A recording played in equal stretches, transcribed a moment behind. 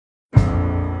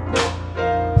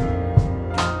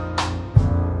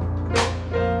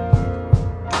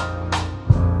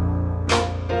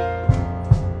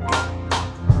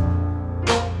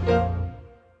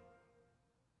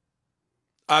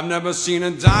I've never seen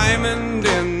a diamond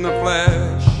in the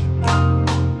flesh.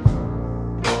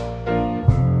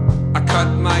 I cut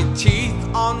my teeth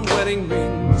on wedding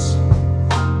rings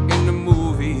in the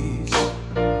movies,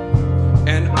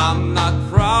 and I'm not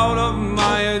proud of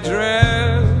my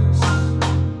address.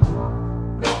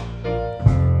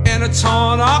 In a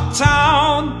torn up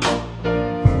town,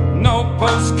 no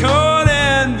postcode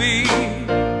envy,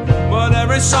 but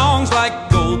every song's like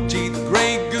gold teeth,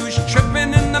 gray goose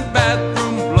tripping in the bathroom,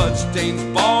 bloodstains,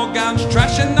 ball gowns,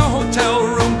 trash in the hotel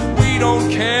room. We don't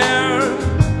care.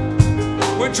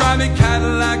 We're driving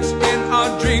Cadillacs in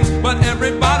our dreams, but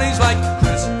everybody's like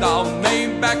crystal,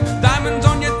 Maybach, diamonds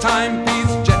on your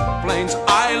timepiece, jet planes,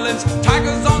 islands,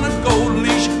 tigers on a gold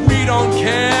leash. We don't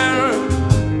care.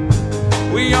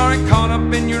 We aren't caught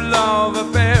up in your love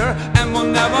affair, and we'll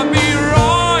never be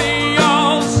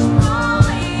royals.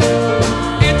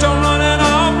 It's a run in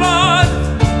our blood.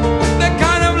 That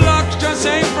kind of luck just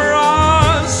ain't for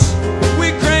us.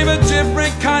 We crave a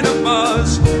different kind of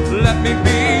buzz. Let me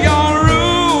be your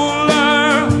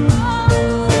ruler.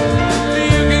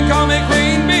 You can call me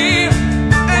Queen Bee,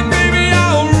 and baby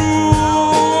I'll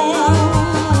rule.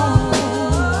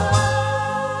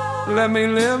 Let me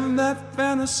live that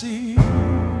fantasy.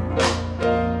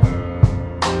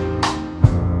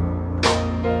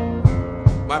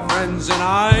 My friends and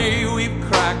I, we've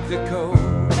cracked the code.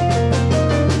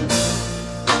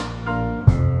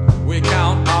 We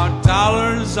count our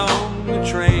dollars on the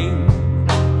train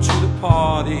to the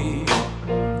party,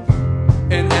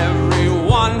 and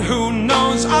everyone who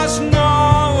knows us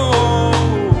knows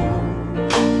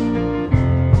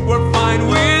we're fine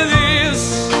with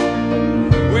this.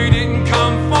 We didn't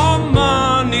come for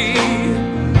money,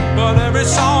 but every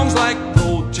song's like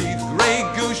gold teeth, gray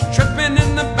goose tripping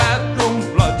in the bathroom,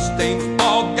 bloodstains,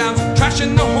 ball gowns, trash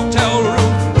in the hotel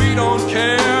room. We don't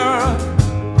care.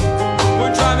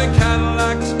 We're driving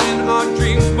Cadillacs in our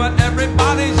dreams, but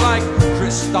everybody's like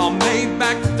crystal,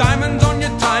 Maybach, diamonds on